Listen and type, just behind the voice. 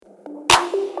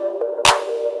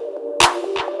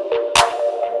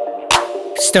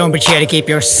StoneBridge here to keep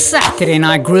your Saturday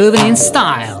night grooving in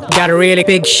style. Got a really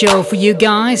big show for you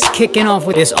guys, kicking off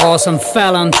with this awesome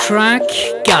Fallon track.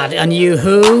 Got a new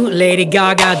Who, Lady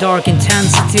Gaga, Dark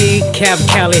Intensity, Kev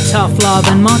Kelly, Tough Love,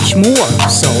 and much more.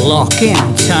 So lock in,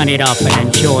 turn it up, and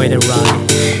enjoy the ride.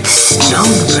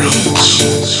 StoneBridge.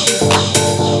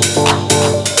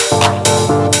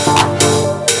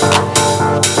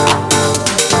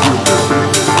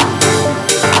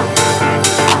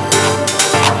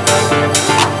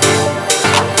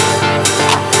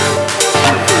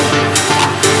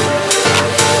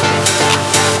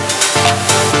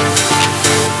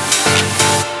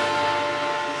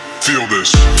 Feel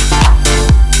this.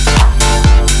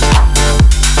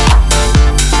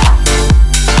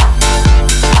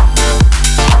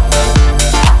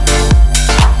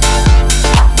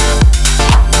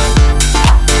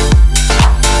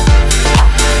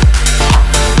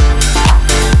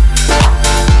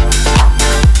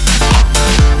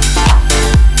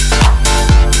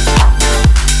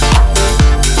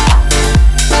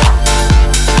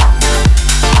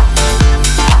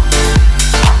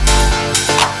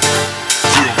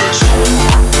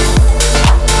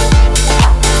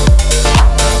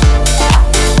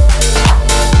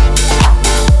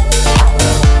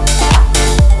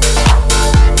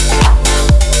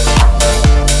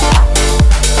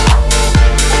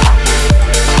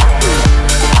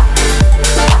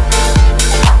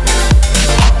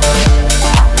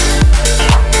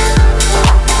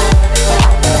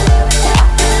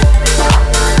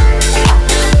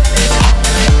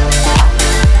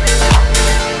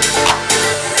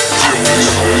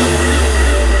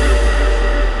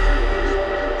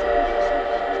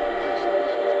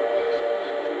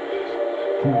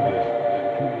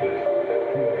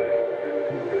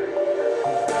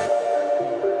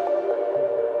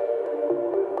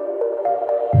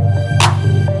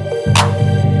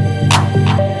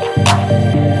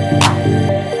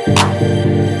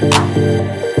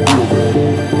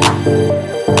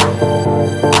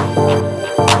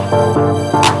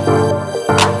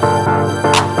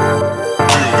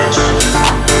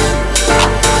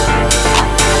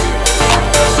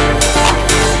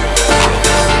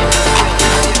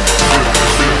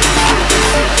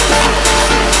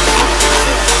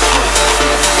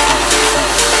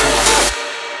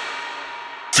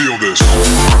 Feel this.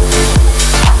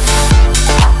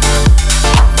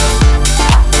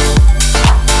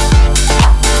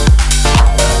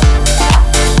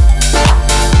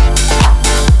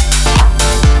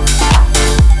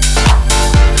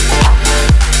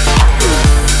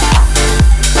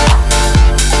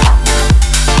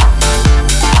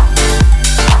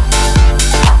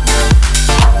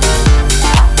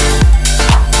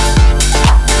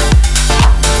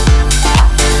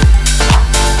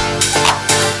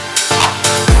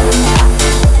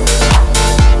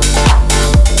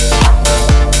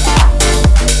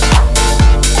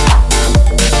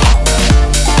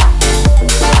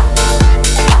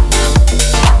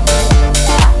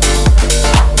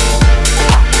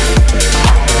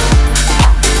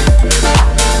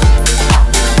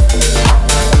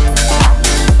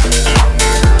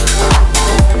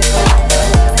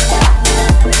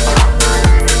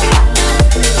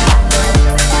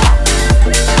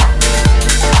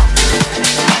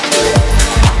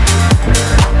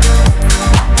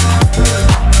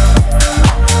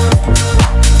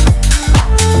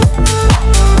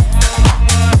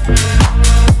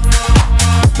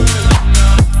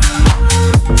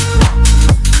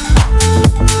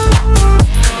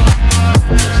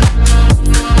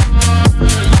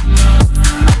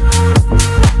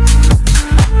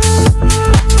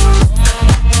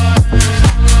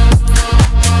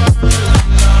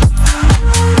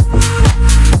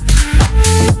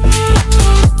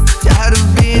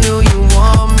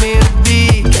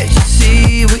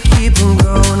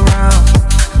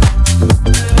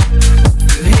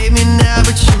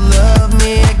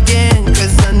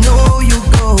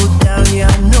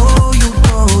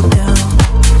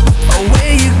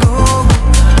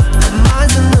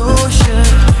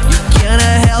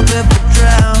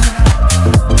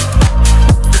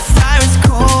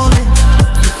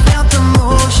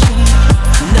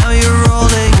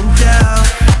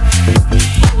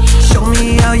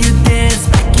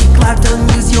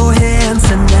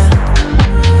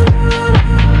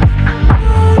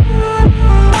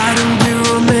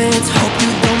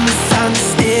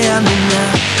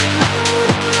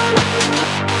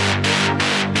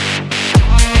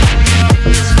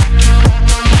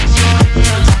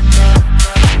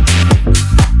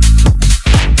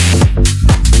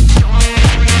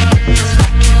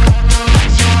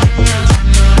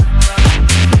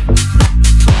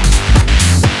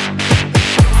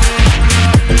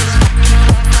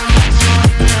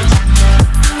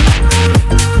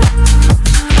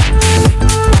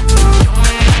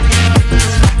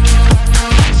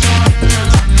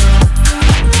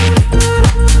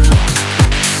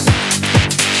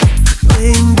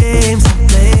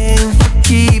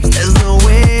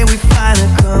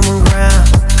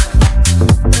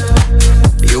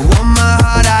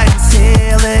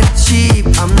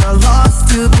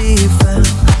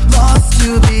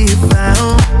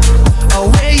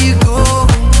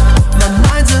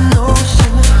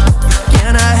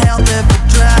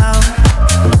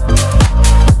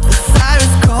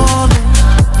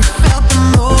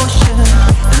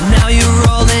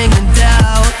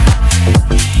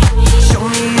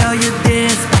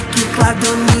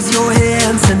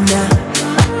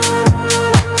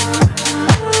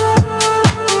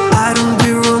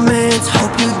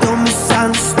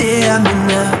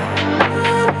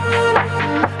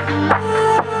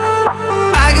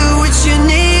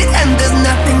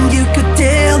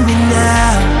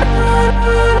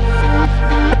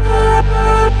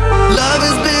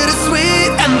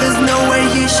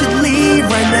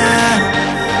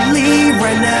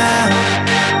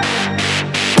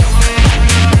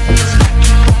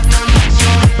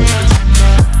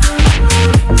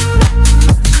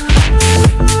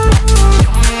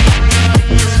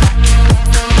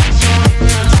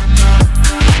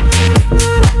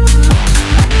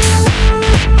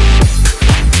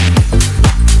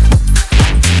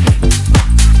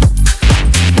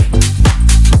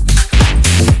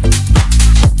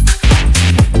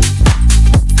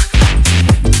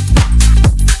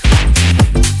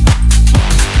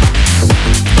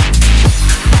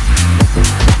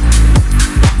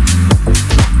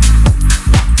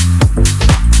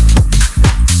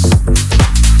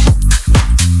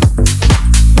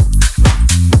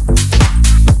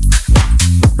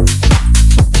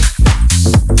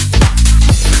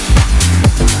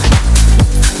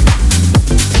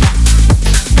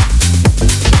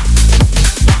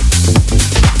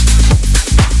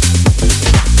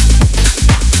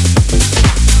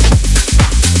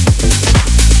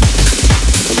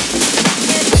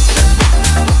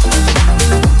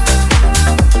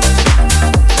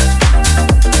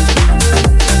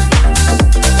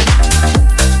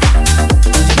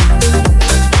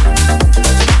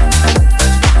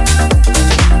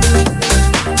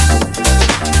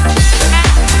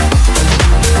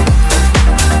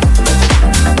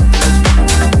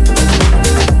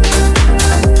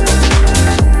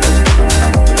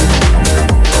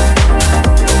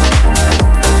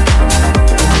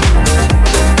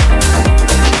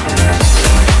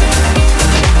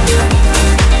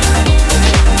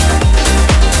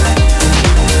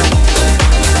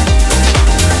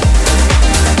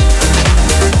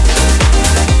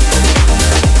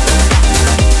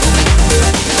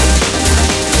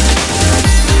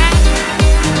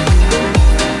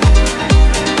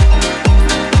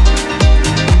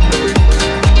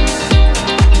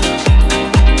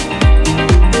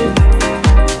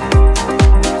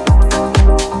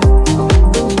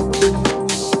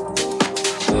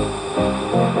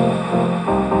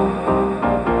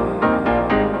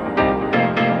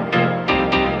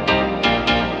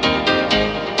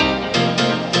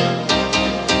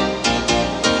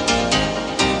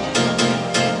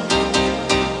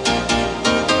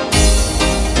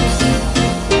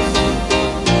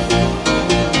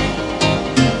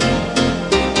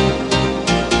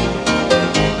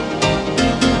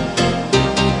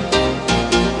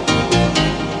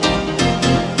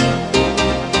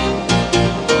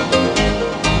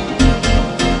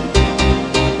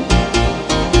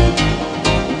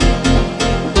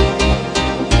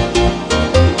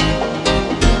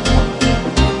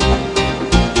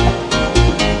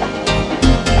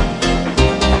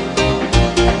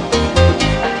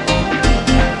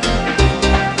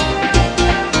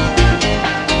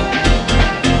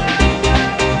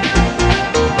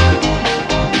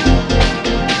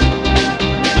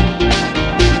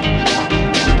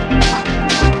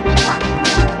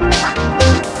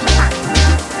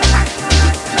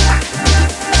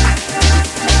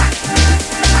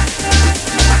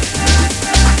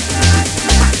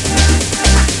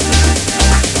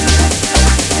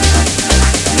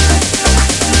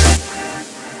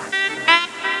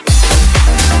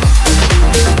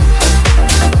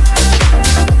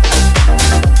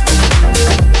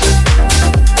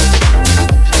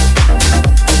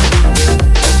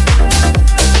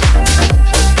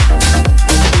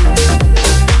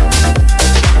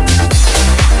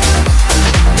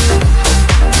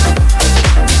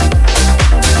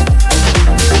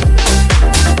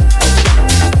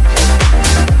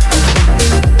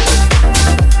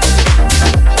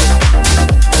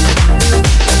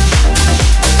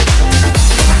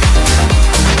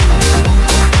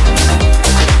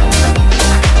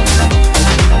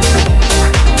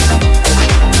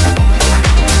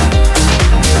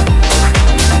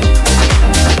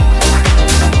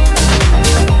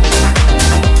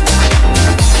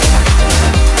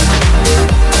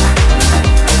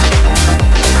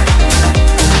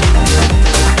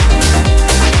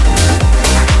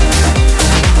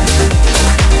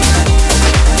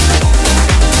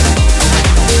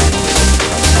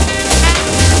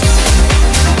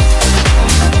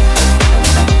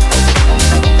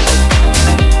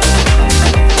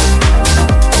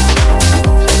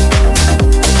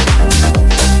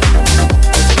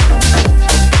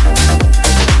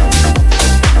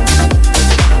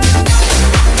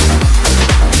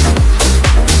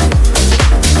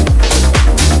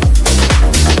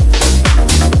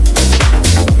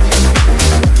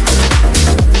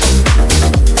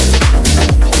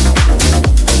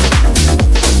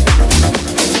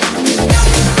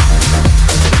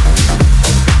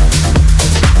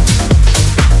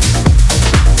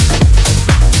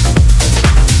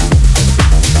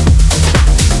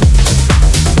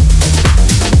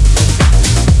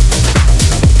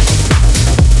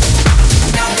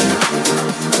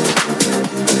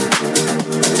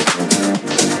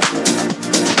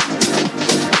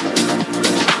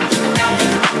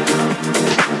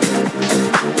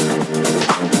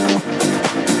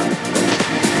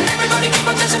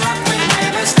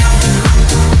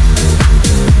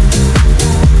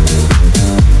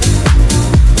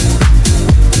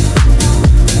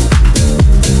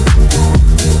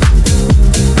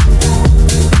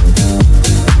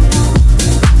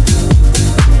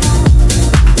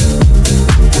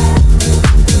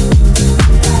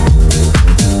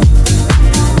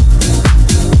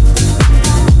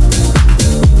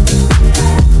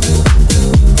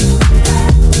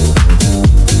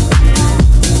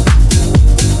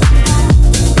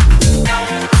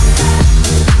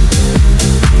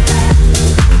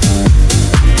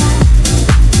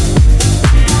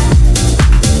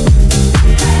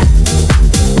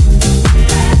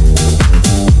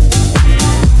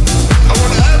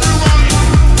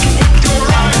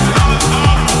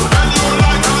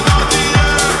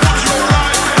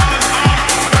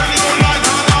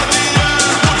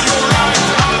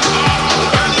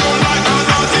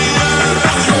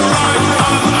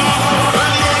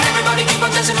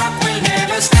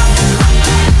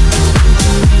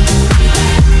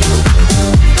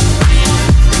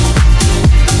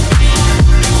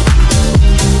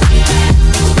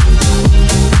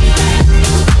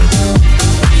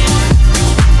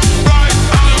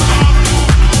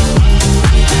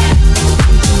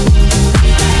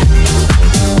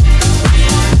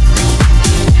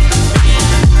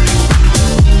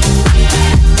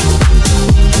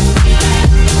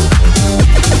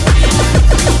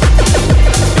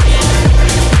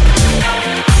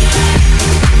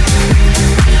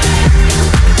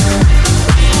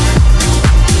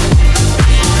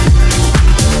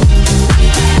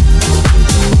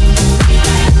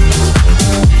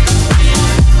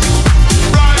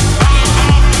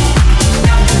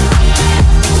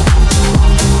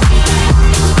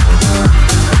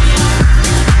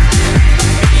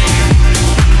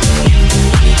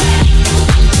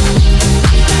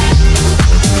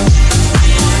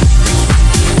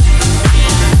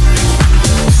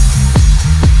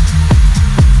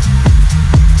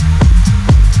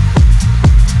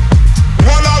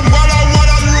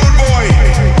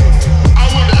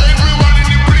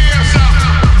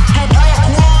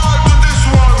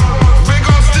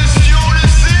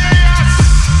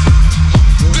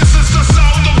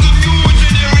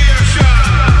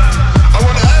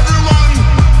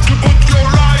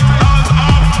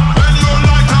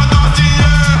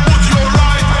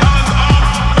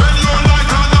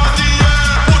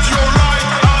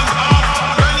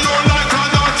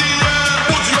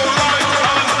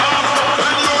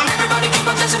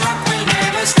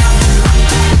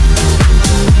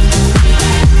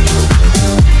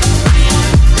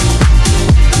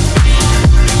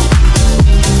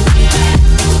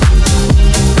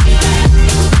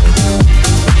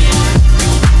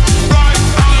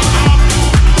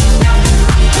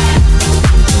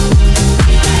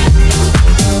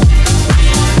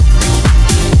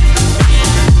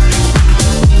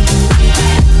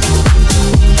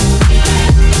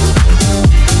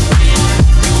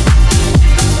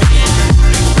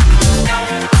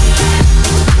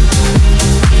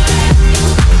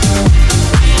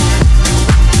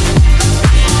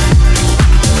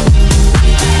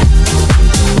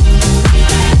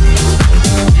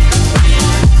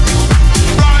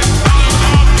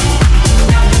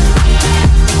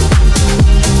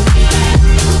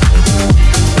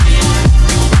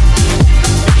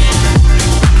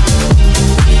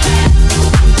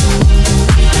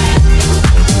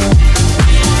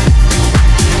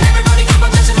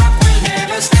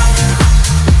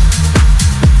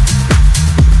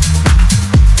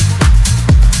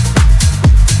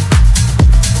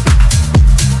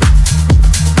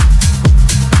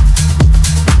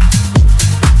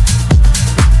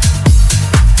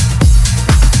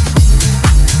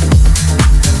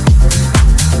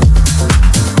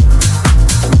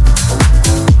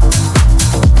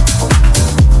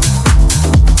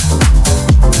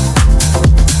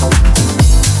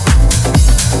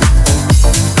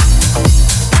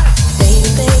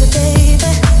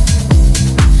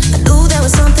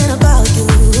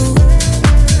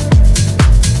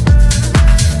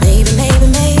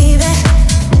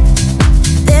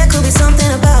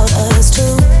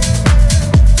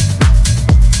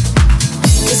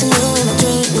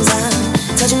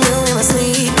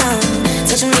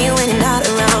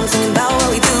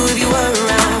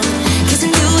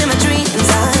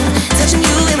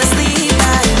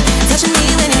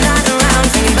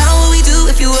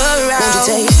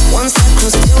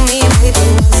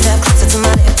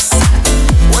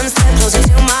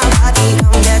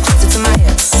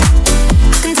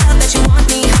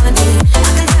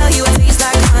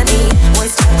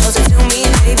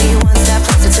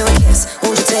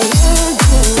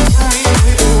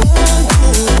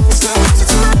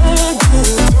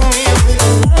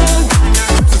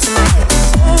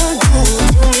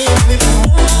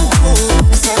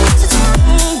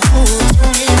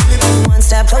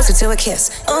 to a kiss.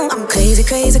 Oh, I'm crazy,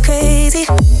 crazy, crazy.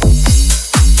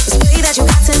 This way that you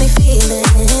got to me feeling.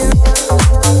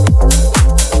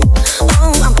 Oh,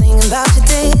 I'm thinking about you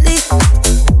daily,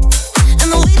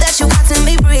 and the way that you got to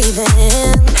me breathing.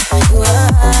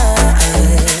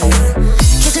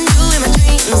 Kissing you in my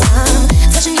dreams, I'm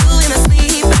touching you in my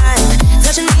sleep. I'm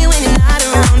touching me when you're not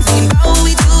around. Thinking about what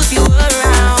we do if you were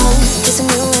around. Kissing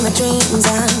you in my dreams,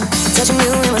 I'm touching you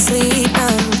in my sleep.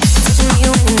 I'm touching me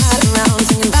when you're not around.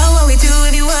 Thinking about what we do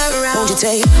if you were around. Won't you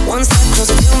take one step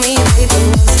closer to me, baby?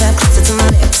 One step closer to my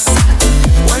lips.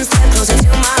 One step closer to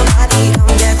my body. Come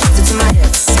get closer to my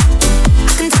hips.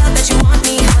 I can tell that you want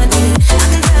me, honey. I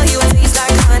can tell you it tastes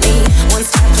like honey. One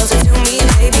step closer to me,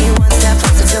 baby. One step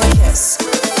closer to a kiss.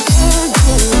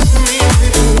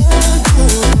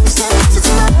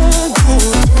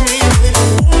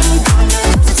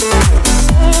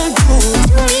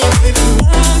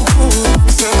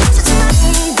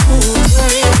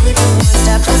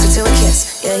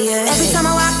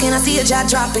 Jaw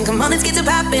dropping, come on, let's get to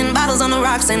popping. Bottles on the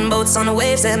rocks and boats on the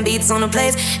waves and beats on the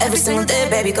plays. Every single day,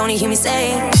 baby, gonna hear me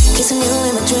say, kissing you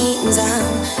in my dreams,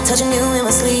 I'm touching you in my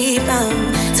sleep.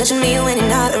 I'm touching me when you're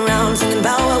not around. Thinking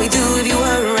about what we do if you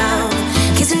were around.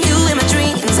 Kissing you in my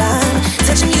dreams, I'm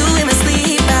touching you in my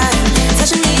sleep. I'm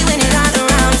touching me when you're not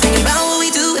around. Thinking about what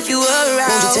we do if you were around.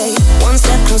 Won't you take one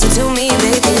step closer to me,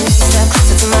 baby? One step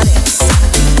closer to my lips.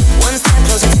 One step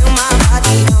closer to my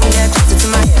body. Come get closer to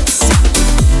my hips.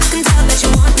 You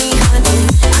want me, honey.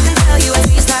 I can tell you it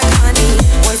tastes like honey.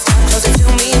 One step closer to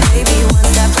me, baby. One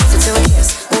step closer to a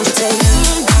kiss. Won't you take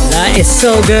it? That is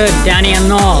so good, Danny and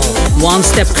Noel. One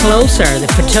Step Closer,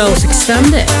 the Photos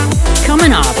Extended.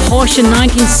 Coming up, Porsche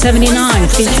 1979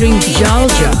 featuring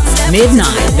Jalja.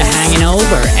 Midnight, The Hanging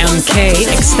Over, MK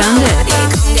Extended.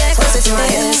 Come get closer to my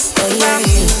hips.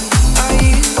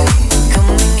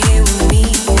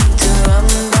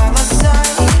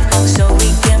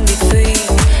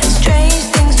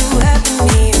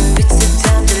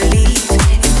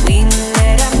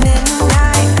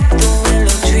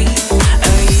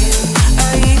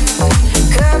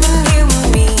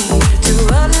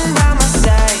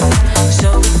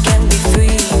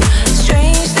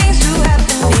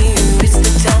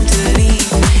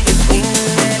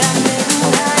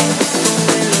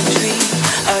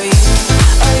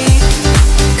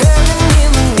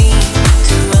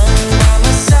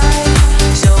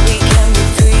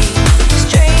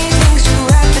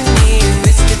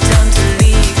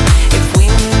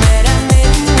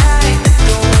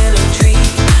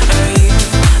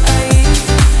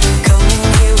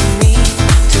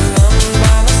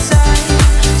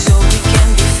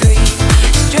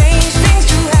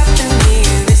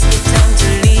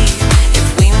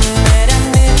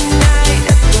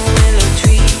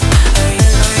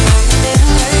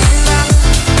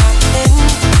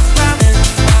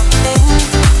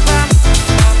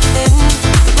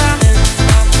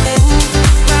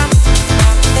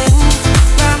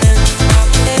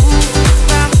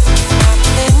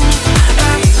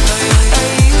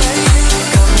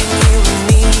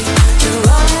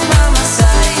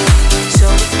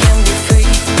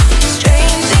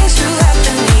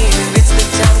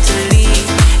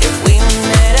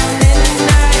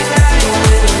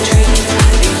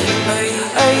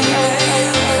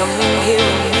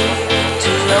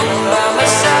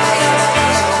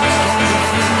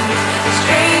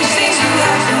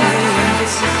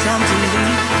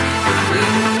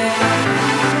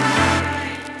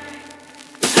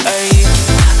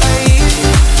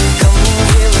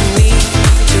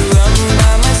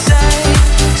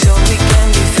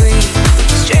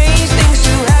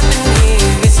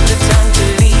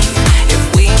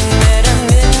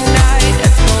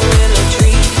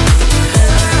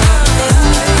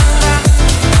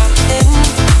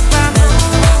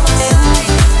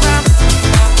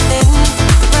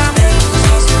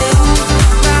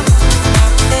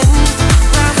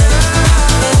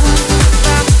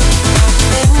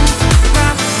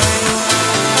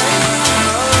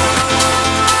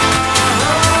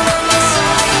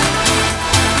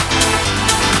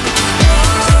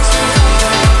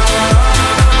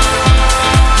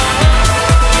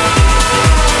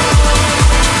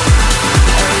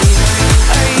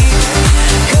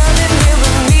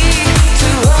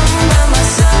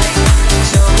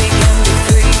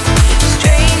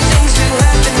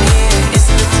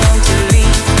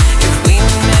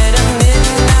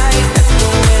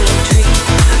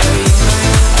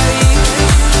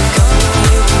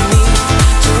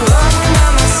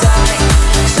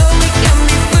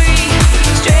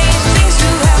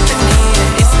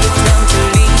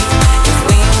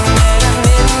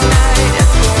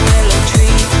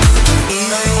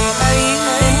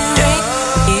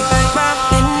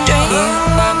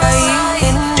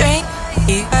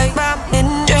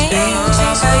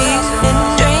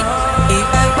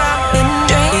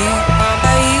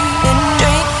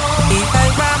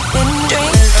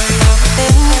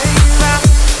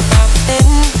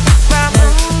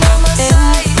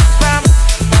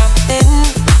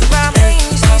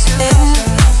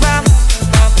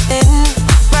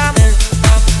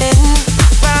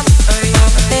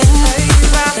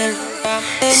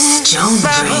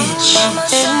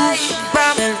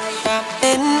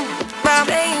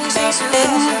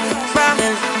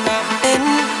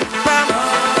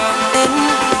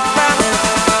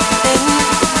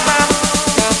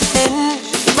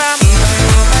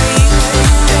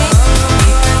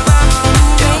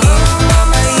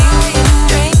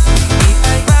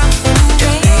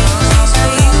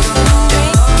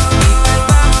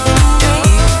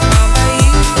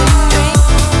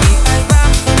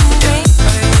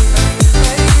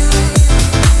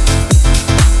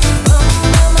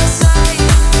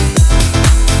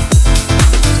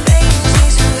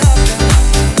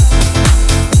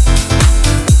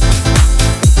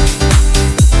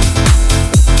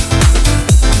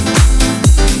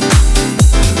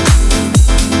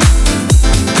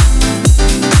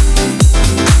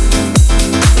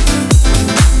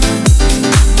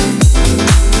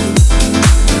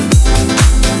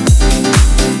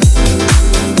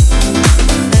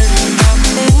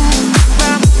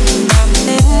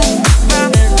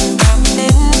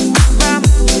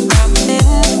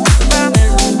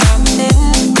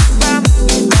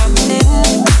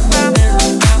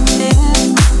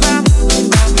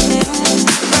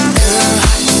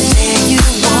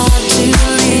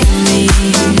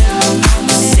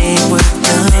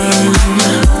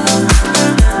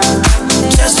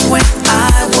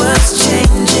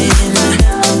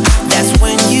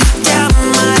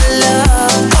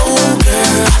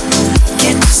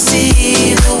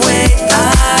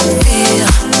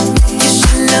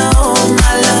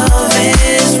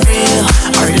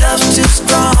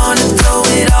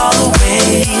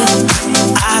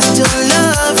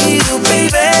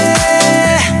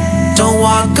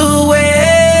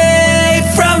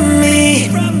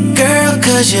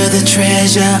 you're the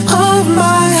treasure of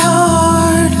my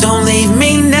heart. Don't leave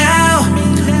me now,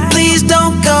 please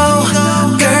don't go.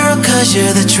 Girl, cause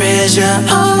you're the treasure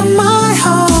of my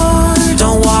heart.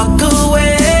 Don't walk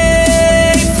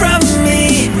away from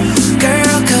me.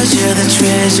 Girl, cause you're the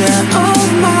treasure of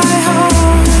my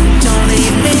heart. Don't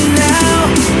leave me now,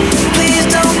 please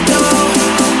don't go.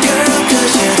 Girl,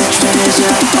 cause you're the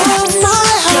treasure of my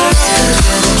heart.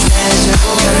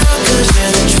 Girl, cause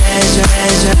you're the treasure,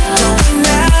 treasure. Don't be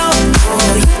now,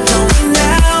 oh, you don't be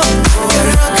now.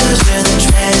 Girl, cause you're the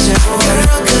treasure.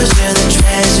 Girl, cause you're the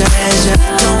treasure, treasure.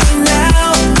 Don't be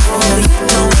now, oh, you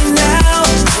don't be now.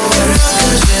 Girl,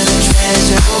 cause you're the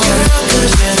treasure. Girl,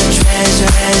 cause you're the treasure,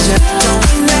 treasure. Don't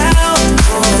be now,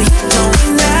 oh, you don't be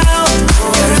now.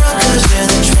 Girl, cause you're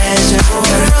the treasure.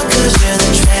 Girl, cause you're the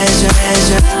treasure,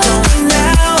 treasure. Don't be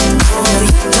now, oh,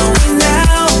 you don't be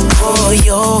now. Oh,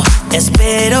 yo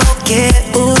espero que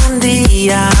un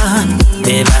día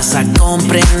te vas a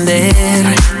comprender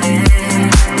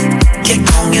que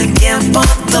con el tiempo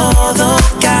todo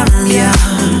cambia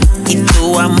y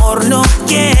tu amor no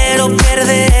quiero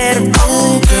perder.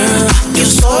 Oh girl, yo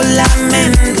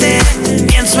solamente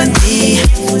pienso en ti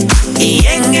y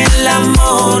en el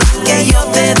amor que yo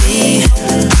te di.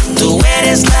 Tú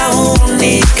eres la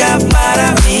única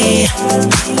para mí.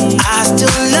 I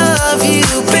still love you,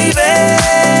 baby.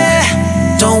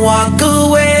 Don't walk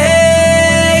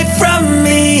away from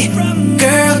me.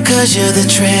 Girl, cause you're the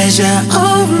treasure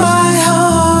of my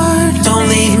heart. Don't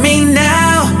leave me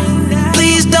now,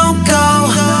 please don't go.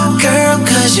 Girl,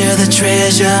 cause you're the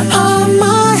treasure of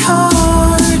my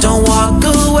heart. Don't walk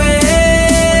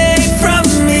away from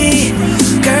me.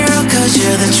 Girl, cause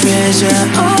you're the treasure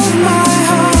of my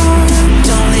heart.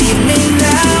 Don't leave me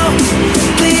now,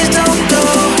 please don't go.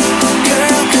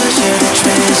 Girl, cause you're the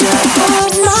treasure of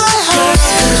my heart.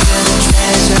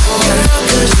 Girl,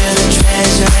 cause you're the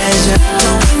treasure, treasure.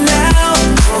 Don't be now,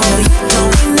 oh, you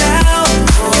don't be now.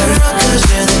 Girl, cause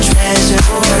you're the treasure.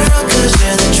 Girl, cause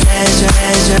you're the treasure,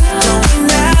 treasure. Don't be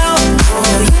now,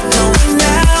 oh, you don't be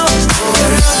now.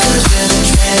 Girl, cause you're the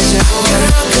treasure.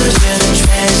 Girl, cause you're the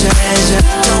treasure, treasure.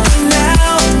 Don't be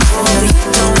now, oh, you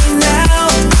don't be now.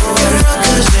 Girl,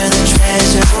 cause you're the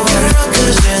treasure. Girl,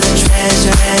 cause you're the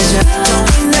treasure, treasure. Don't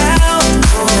be now,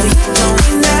 oh, you don't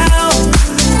be now.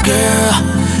 Girl,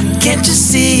 can't you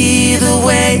see the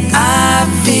way I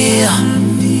feel?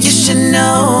 You should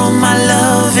know my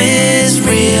love is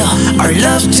real. Our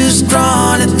love's too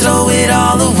strong to throw it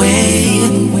all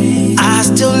away. I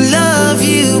still love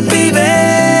you, baby.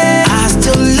 I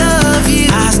still love you.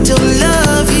 I still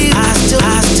love you. I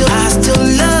still love you. I still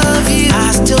love you.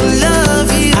 I still love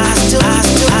you. I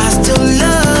still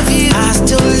love you. I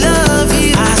still love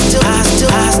you. I still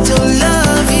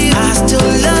love you. I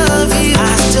still love you.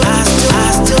 I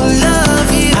still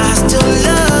love you. I still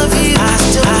love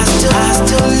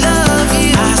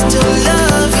you. I still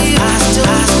love you. I still love you. I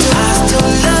still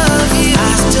love you.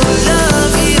 I still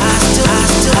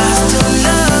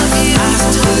love you. I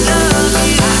still love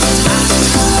you.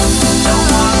 Don't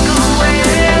walk away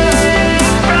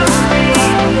from me,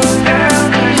 girl,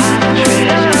 'cause you're the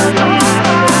treasure of my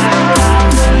heart.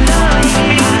 Love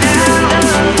me now,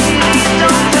 please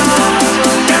don't go,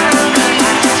 girl, 'cause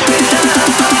you're the treasure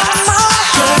of my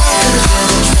heart.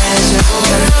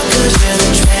 Girl, 'cause you're the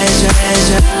treasure,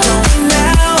 treasure. Don't be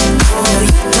now, oh,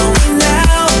 you don't be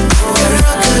now.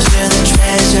 Girl, 'cause you're the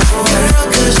treasure. Girl,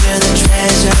 'cause you're the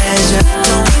treasure, treasure.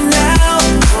 Don't be now,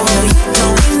 oh, you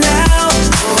don't be now.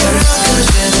 Girl, 'cause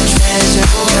you're the treasure.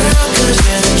 Girl, 'cause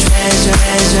you're the treasure,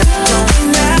 treasure. Don't be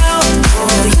now,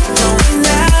 oh, you don't be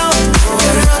now.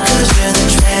 Girl, 'cause you're the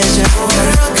treasure.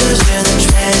 Girl, 'cause you're the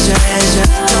treasure, treasure.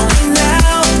 Don't be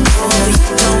now, oh, you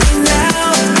don't be now.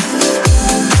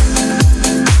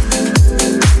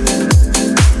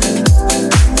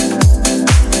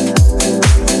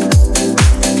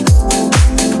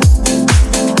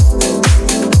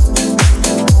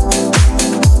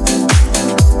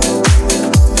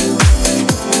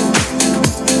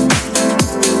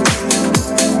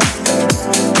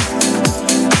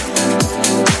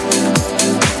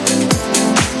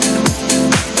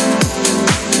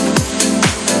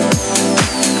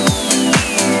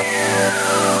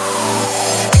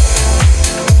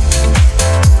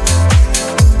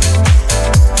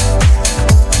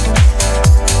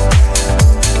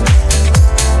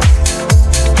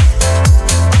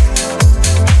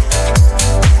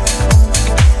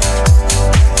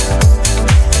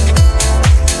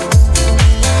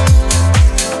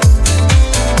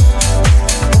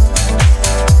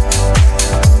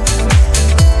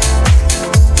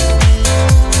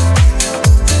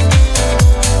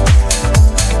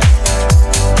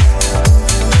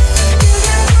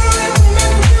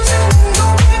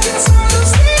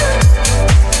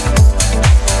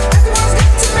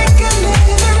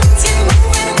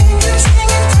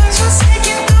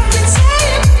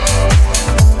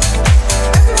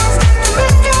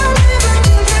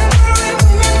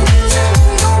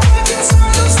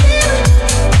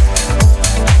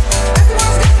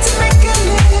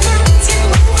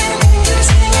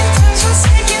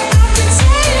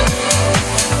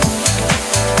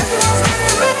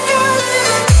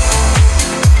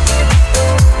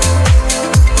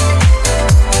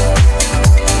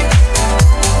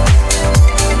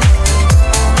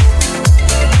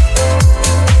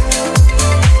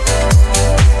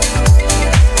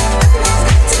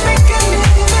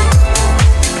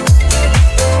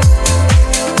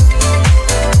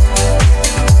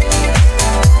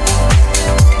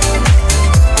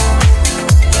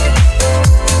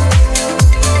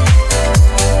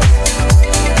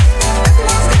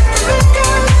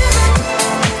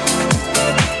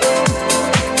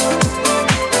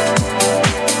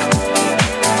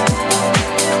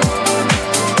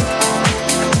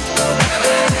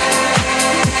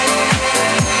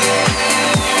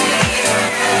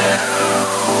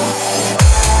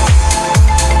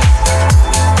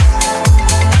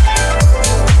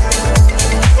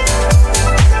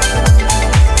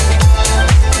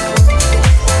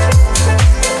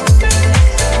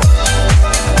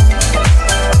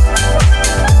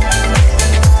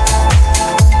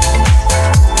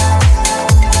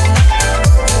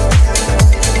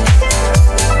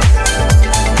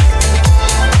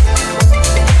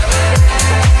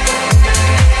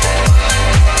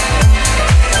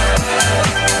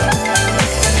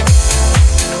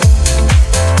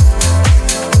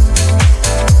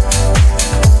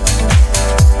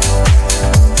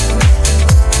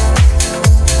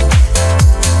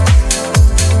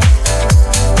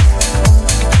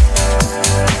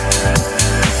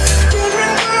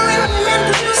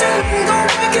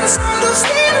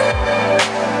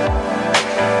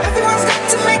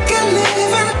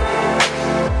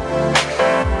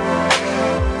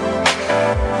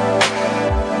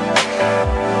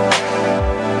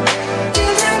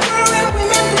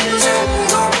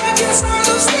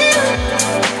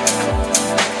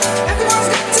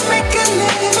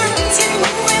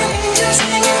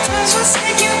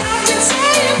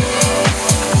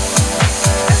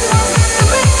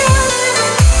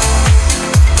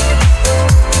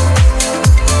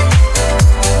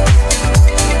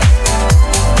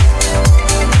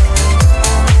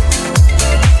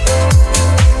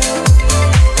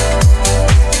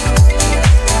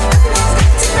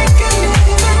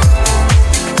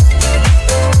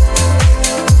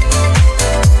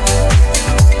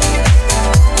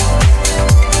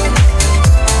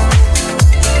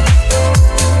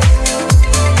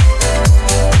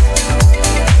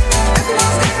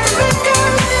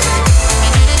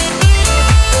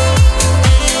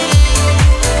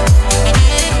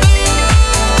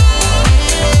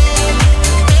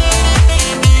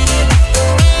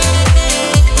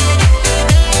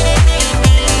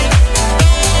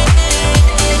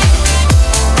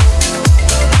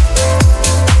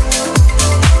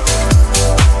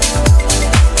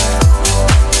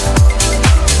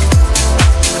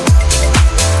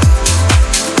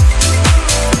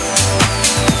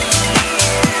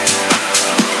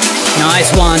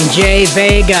 Nice one, Jay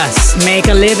Vegas, Make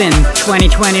a Living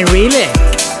 2020 Relic.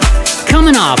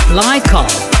 Coming up, Like Call,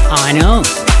 I Know.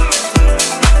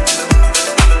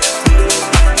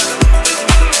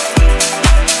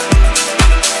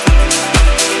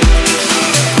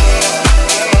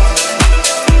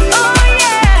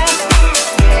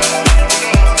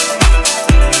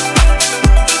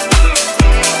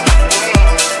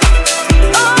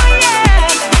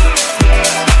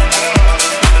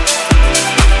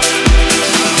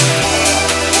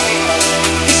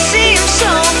 Seems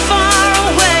so far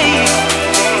away.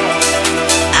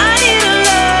 I need a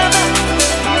love.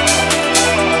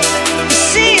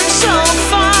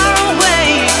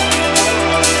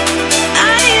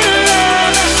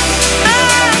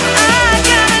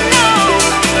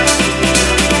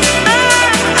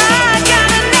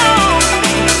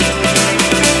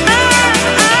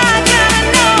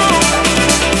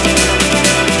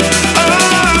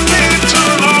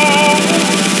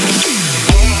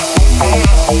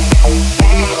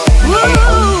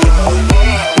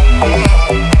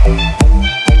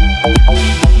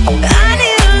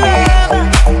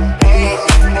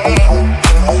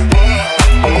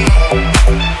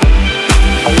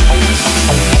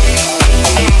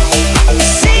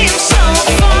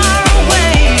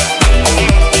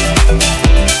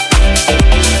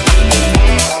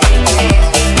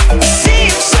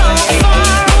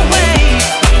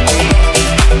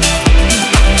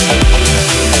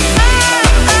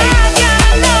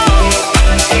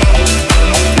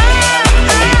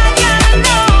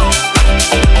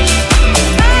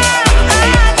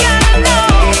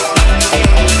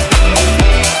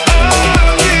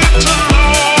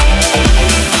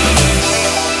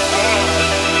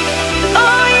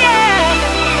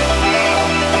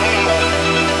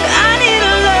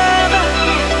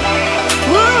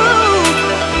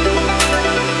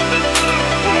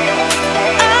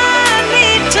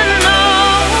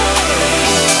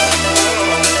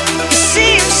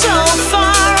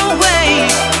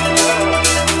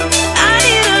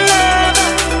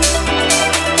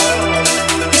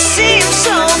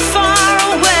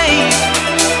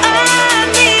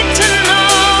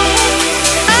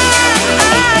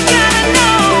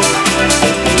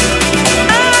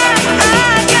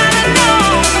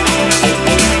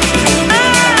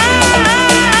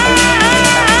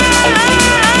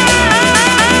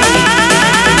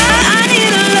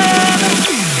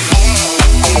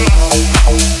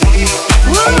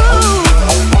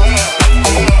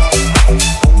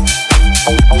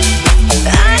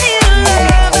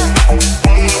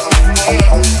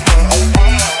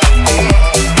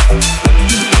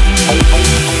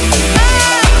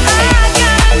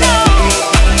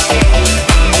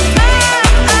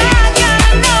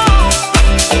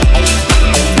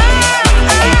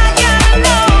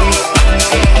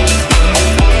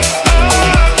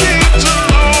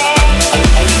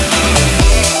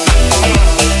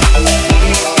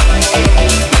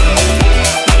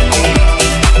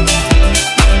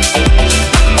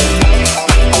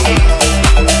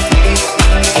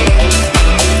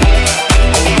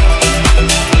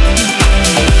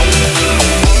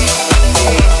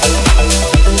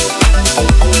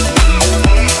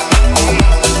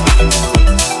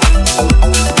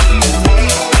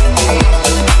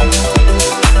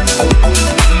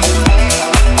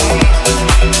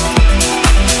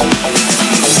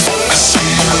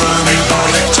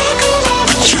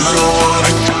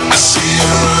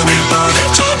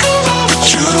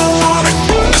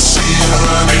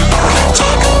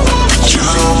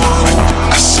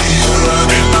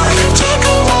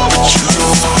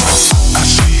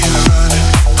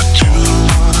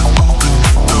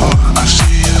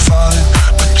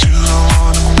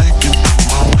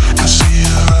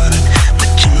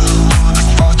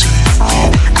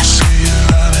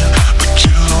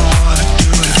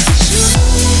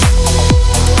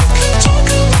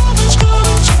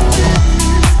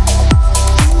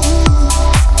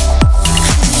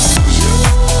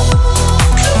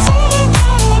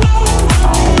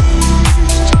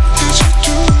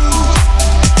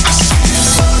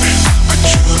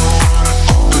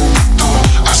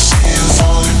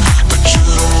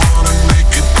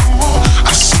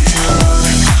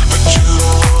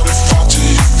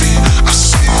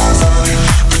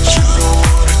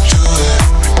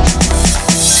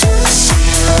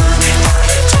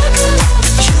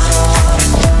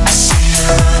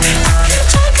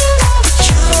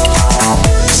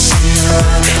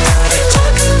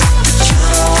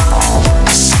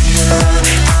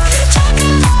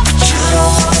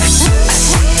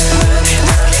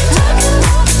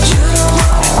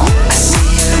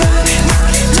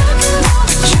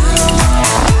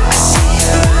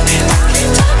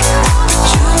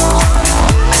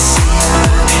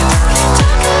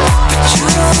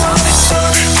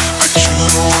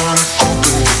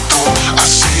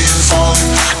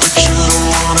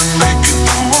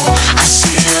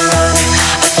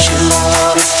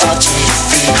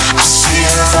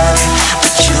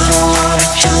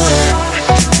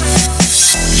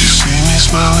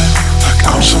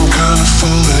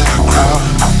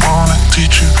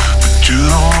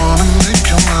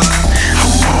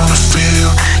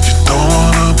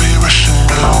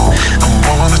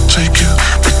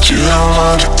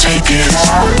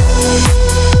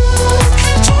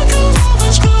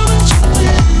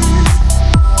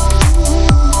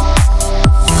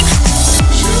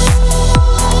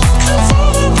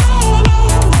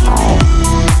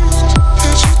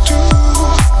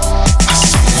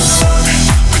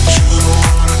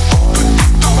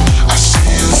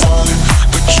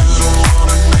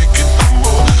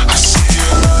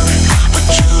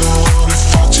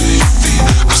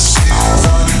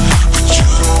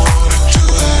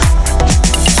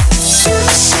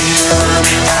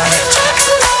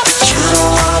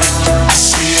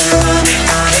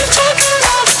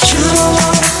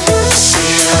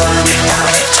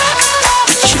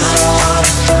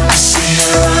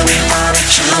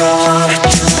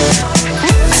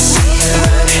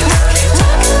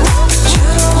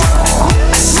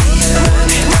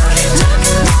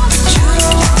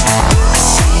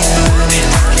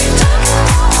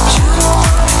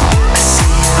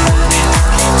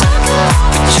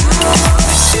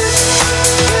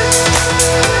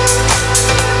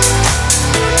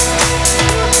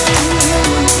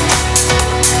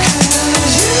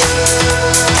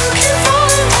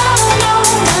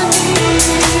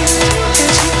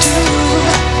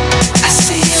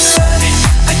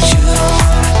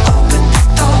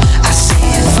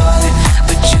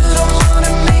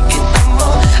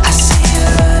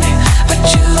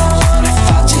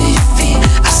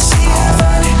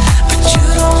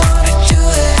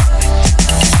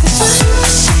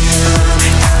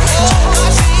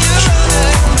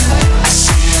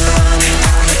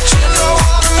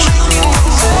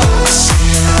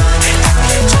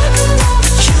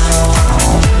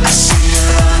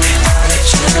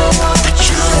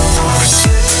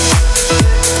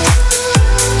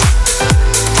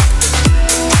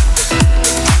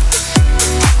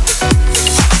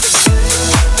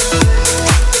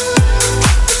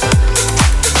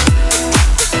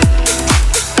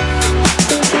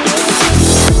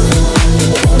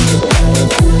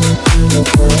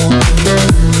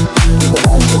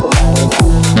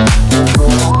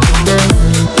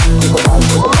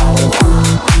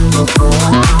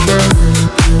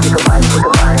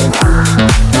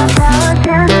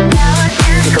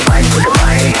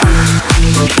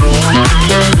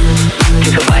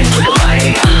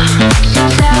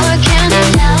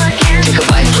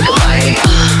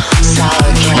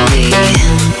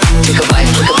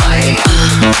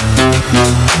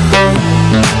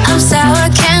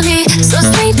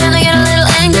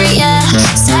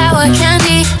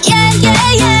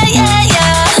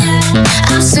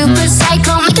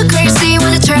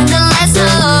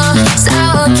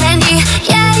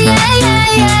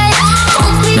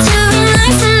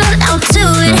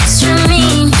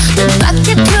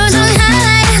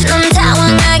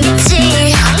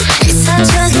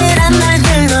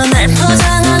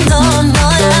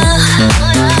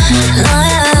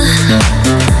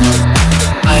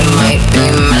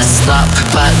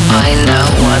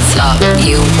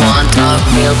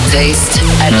 taste.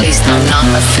 At least I'm not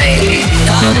a fake.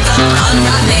 Come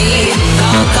unwrap me.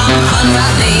 Come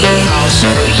unwrap me. I'll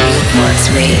show you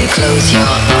what's me. Close your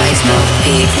eyes, no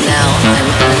peek. Now I'm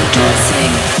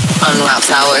undressing. Unwrap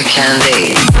sour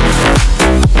candy.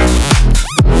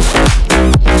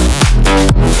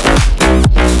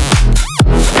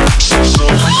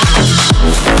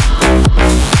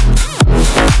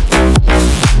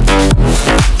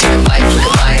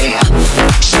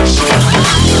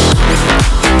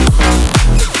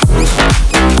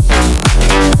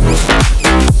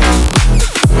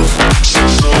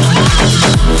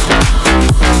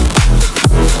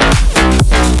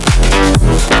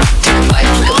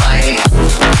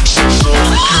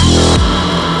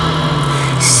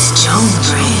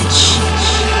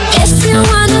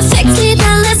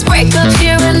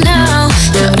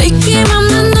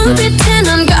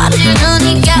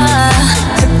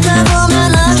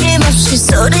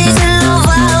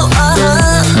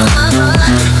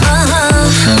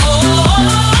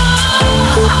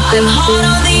 I'm hard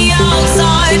on the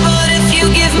outside, but if you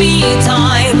give me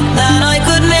time, then I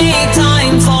could make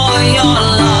time for your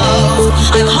love.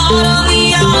 I'm hard on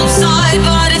the outside,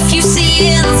 but if you see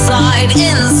inside,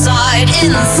 inside,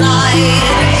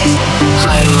 inside.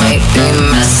 I might be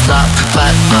messed up,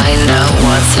 but I know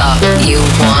what's up. You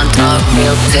want a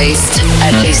real taste?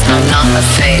 At least I'm not a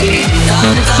fake.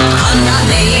 Come unwrap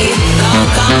me.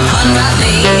 Come unwrap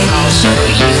me. I'll show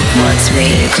you what's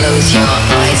me. Close your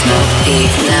eyes, no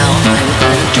peek. Now I'm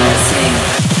undressing.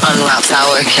 Unwrap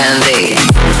sour candy.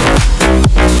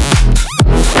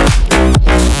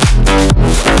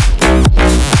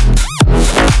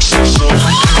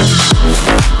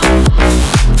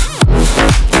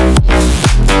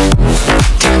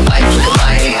 Take a bite, take a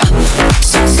bite.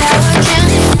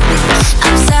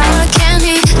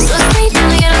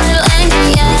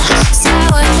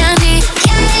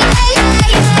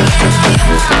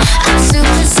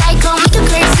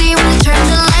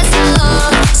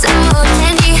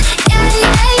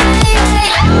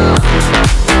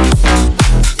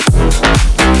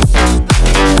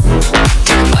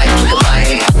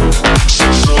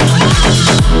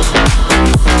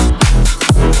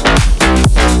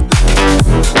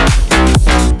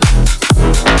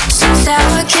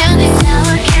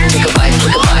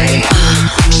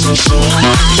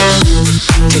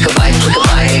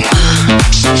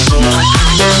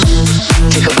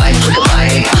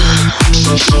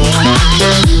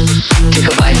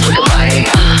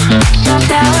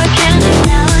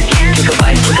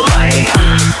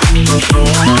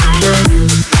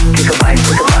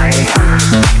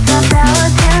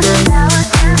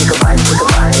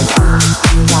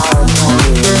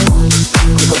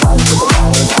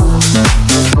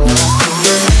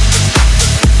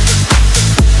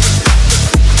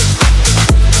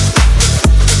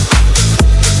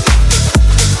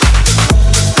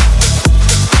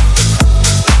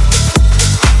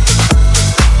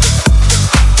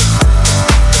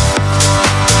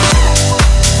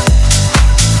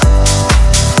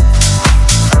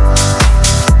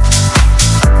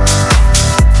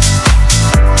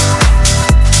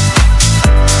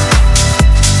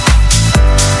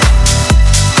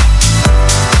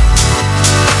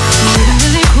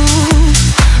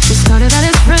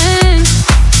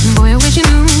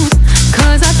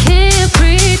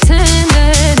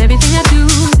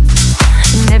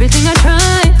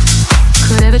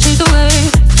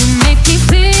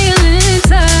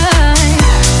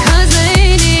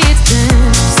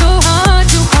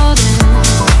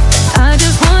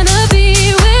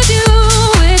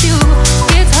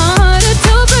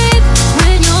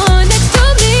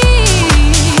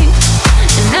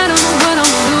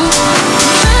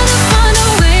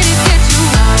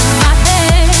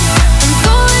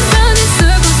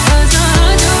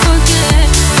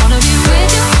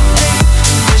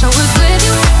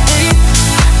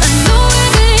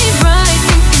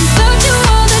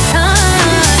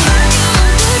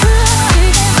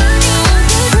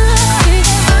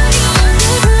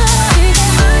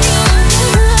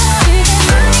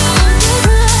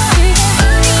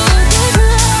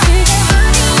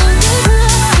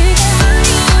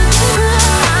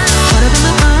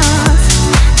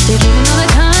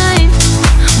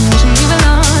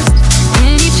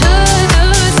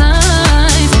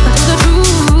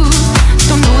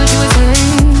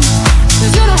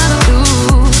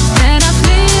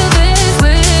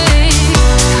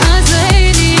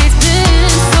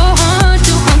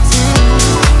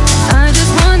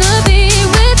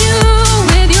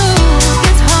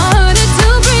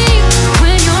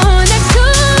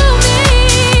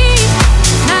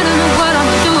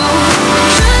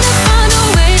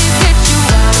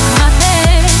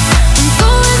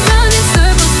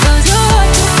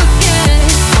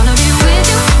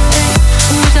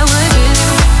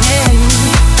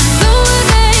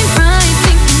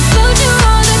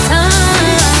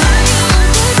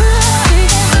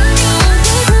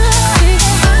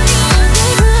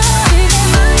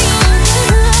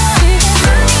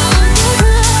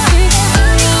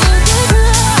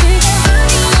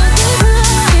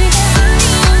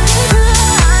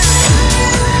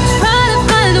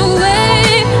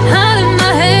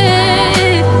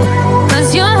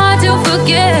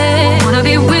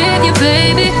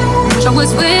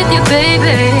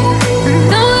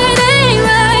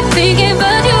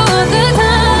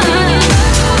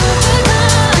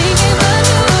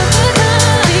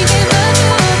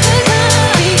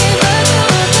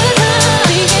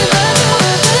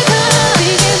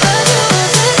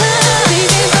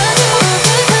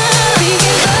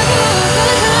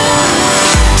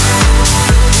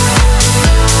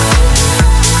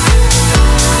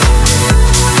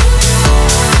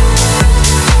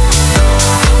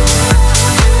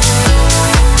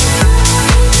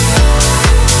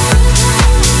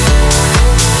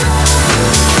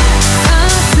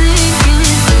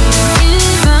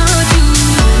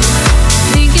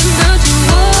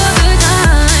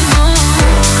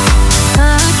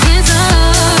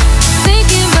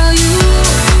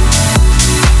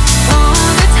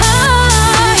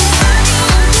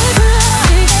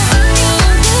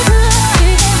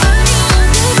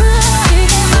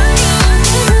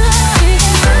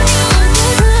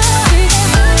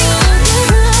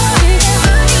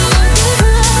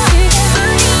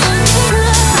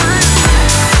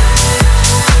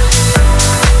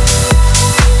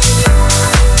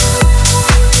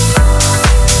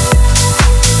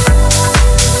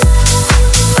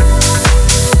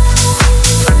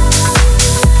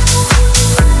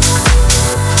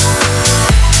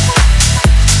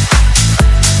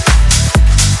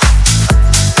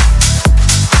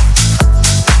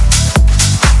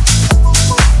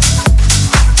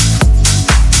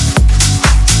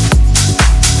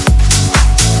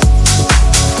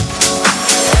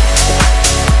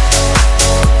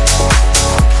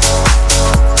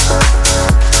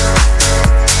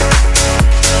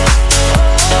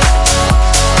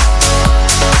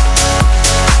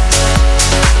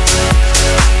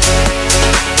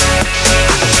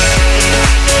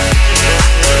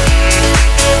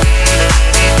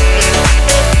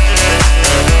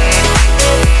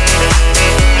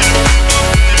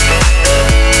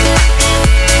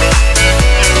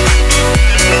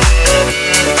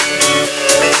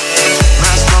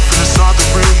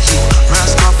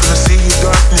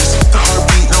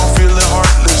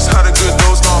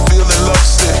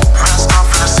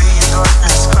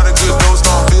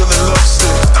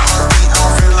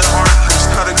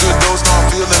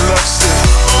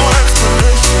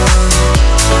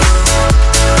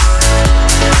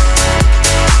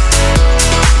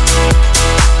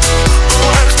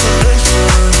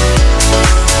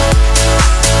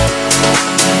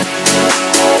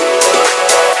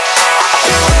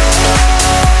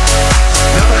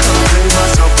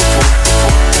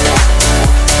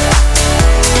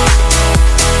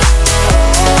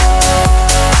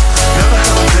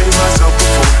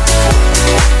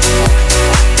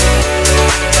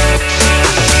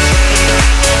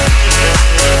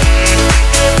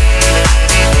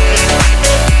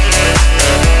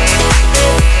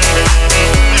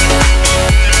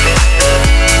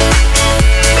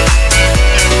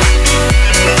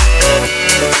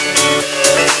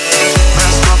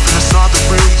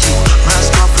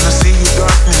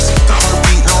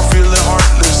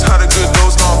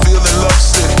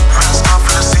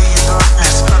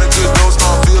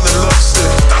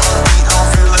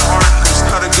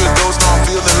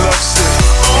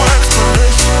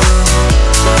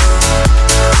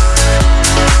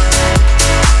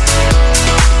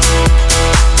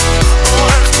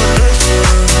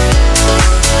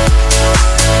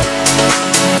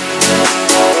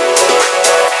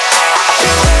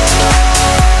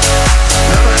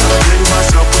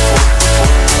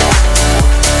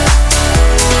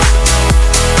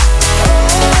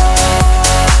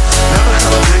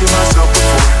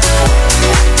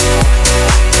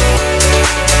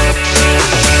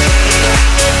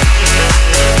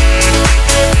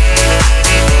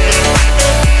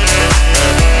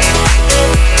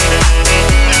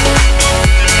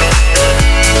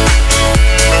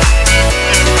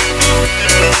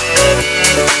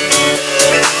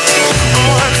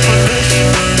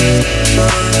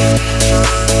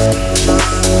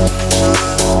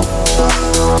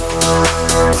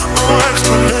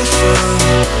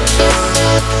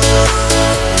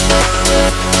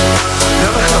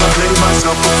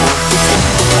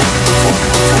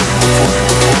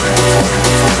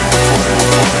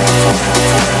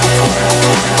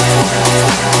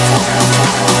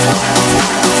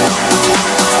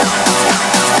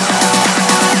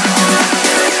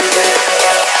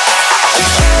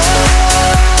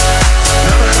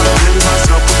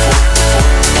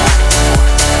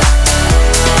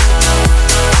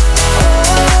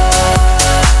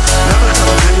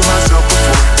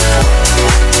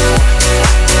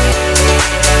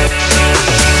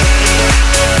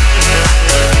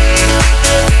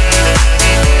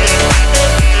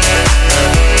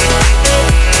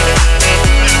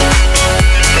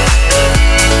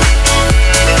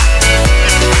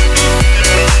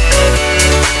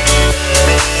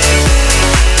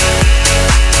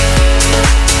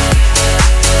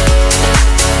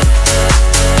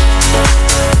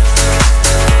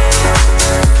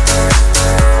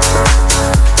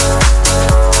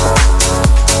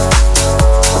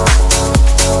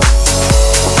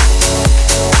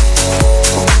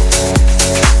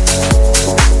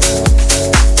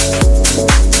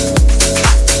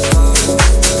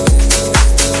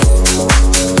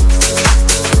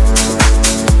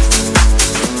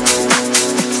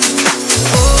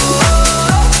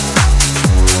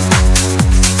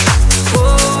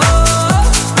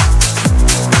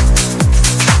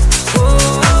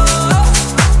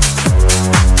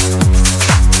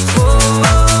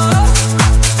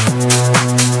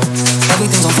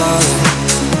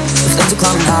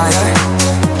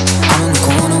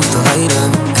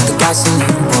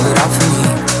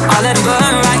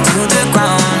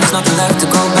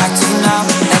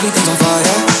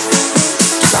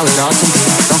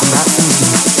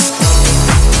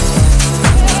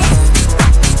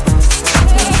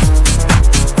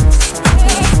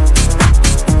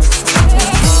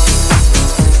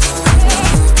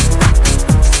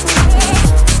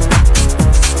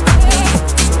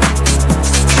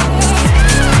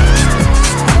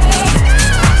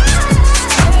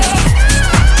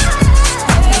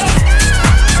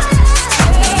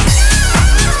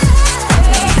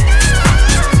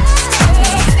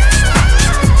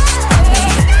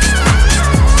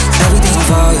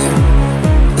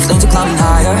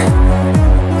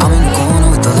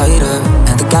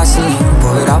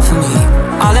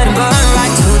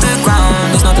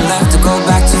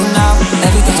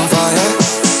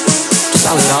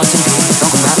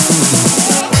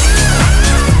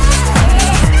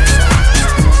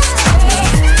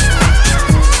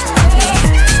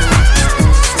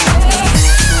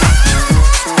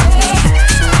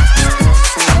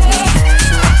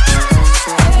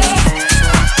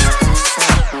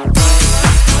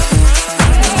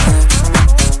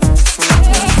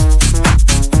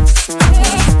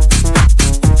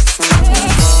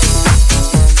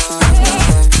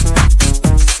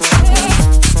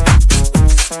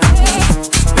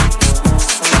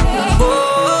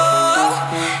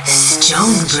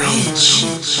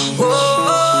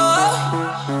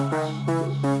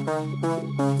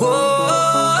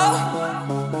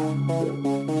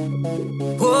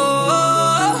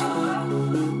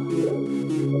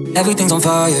 Everything's on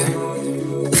fire,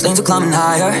 the flames are climbing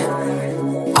higher.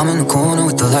 I'm in the corner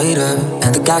with the lighter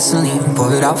and the gasoline,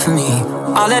 pour it out for me.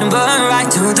 I'll let it burn right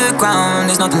to the ground.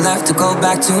 There's nothing left to go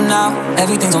back to now.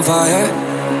 Everything's on fire,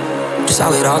 just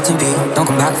how it ought to be. Don't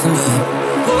come back for me.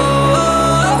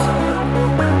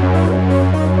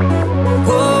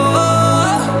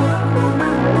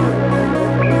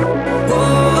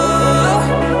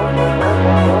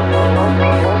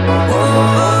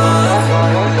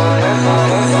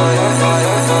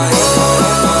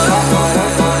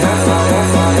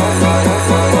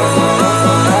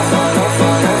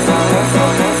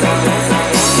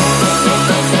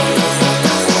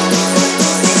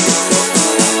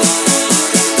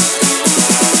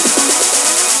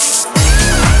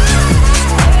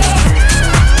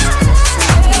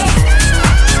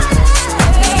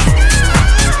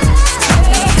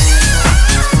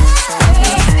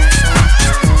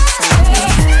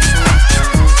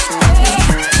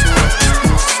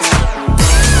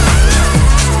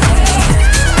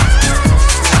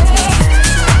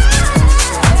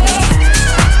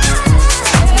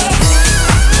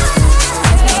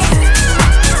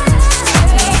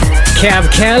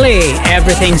 Kev Kelly,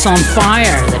 Everything's on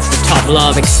Fire. That's the Tough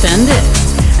Love Extended.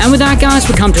 And with that, guys,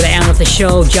 we come to the end of the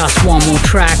show. Just one more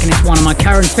track, and it's one of my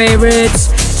current favorites.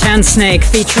 Ten Snake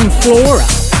featuring Flora,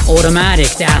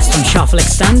 Automatic, the Aston Shuffle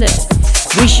Extended.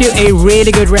 Wish you a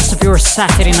really good rest of your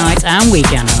Saturday night and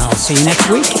weekend, and I'll see you next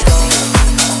week.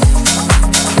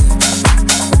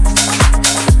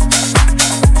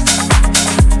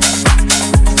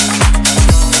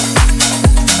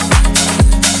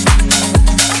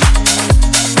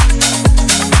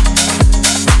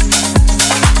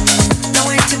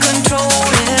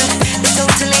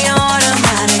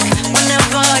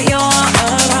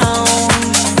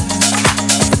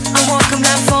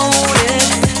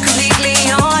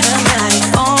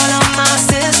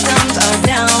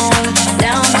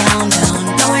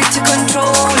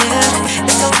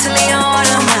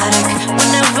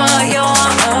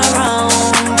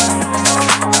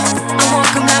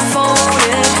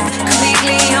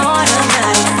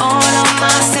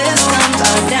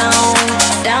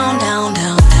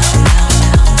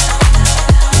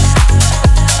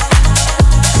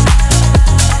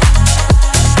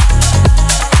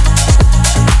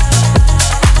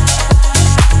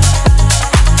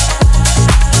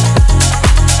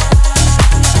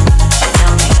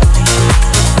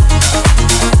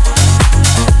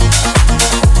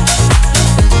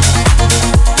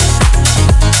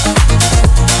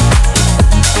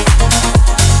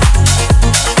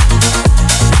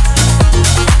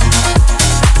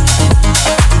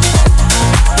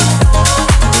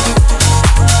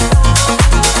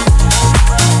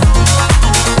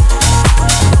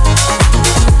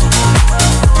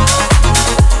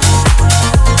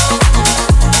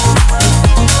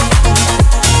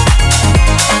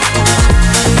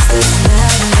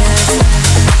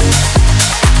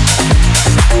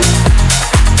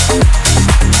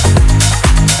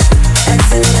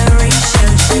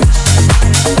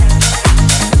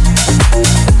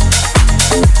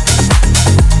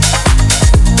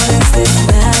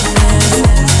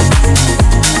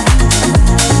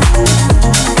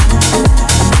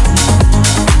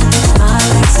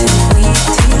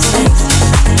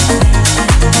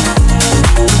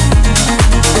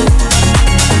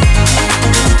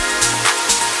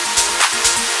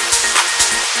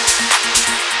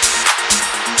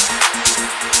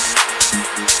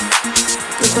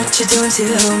 to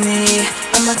me.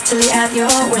 I'm utterly at your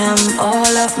whim.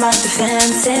 All of my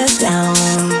defenses down.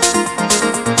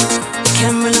 The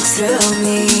camera looks through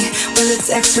me with its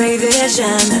X-ray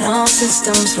vision, and all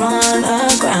systems run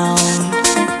aground.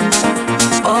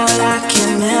 All I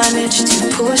can manage to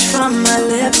push from my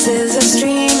lips is a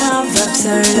stream of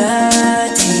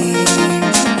absurdity.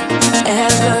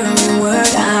 Every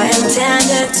word I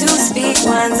intended to speak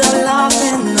winds up lost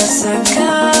in the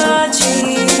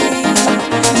circuitry.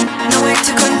 No way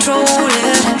to control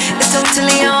it, it's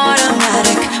totally on.